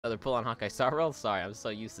Another pull on Hawkeye Star Roll? Sorry, I'm so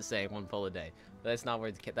used to saying one pull a day. That's not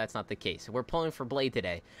the case. We're pulling for Blade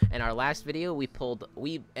today. In our last video,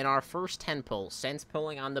 in our first 10 pulls, since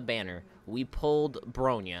pulling on the banner, we pulled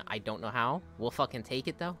Bronya. I don't know how. We'll fucking take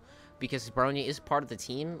it, though, because Bronya is part of the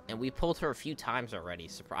team, and we pulled her a few times already.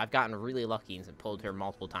 So I've gotten really lucky and pulled her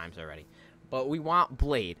multiple times already. But we want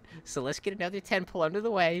Blade. So let's get another 10 pull under the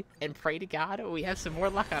way, and pray to God we have some more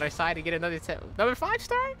luck on our side to get another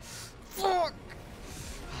 5-star? Fuck!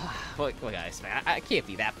 Look, guys, man, I can't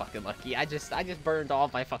be that fucking lucky. I just burned all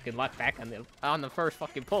my fucking luck back on the first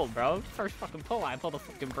fucking pull, bro. First fucking pull, I pulled a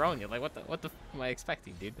fucking Bronya. Like, what the f am I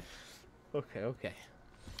expecting, dude? Okay.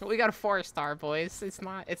 We got a 4-star, boys. It's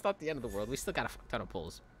not the end of the world. We still got a fuck ton of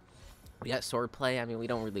pulls. We got sword play. I mean, we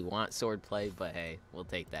don't really want sword play, but hey, we'll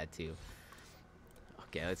take that too.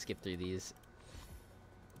 Okay, let's skip through these.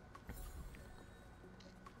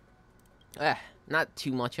 Not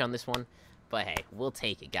too much on this one. But hey, we'll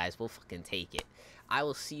take it, guys. We'll fucking take it. I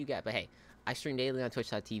will see you guys. But hey, I stream daily on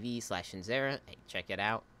twitch.tv/Shinzera. Hey, check it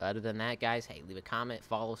out. Other than that, guys, hey, leave a comment,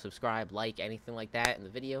 follow, subscribe, like, anything like that in the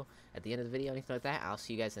video. At the end of the video, anything like that. I'll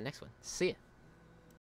see you guys in the next one. See ya.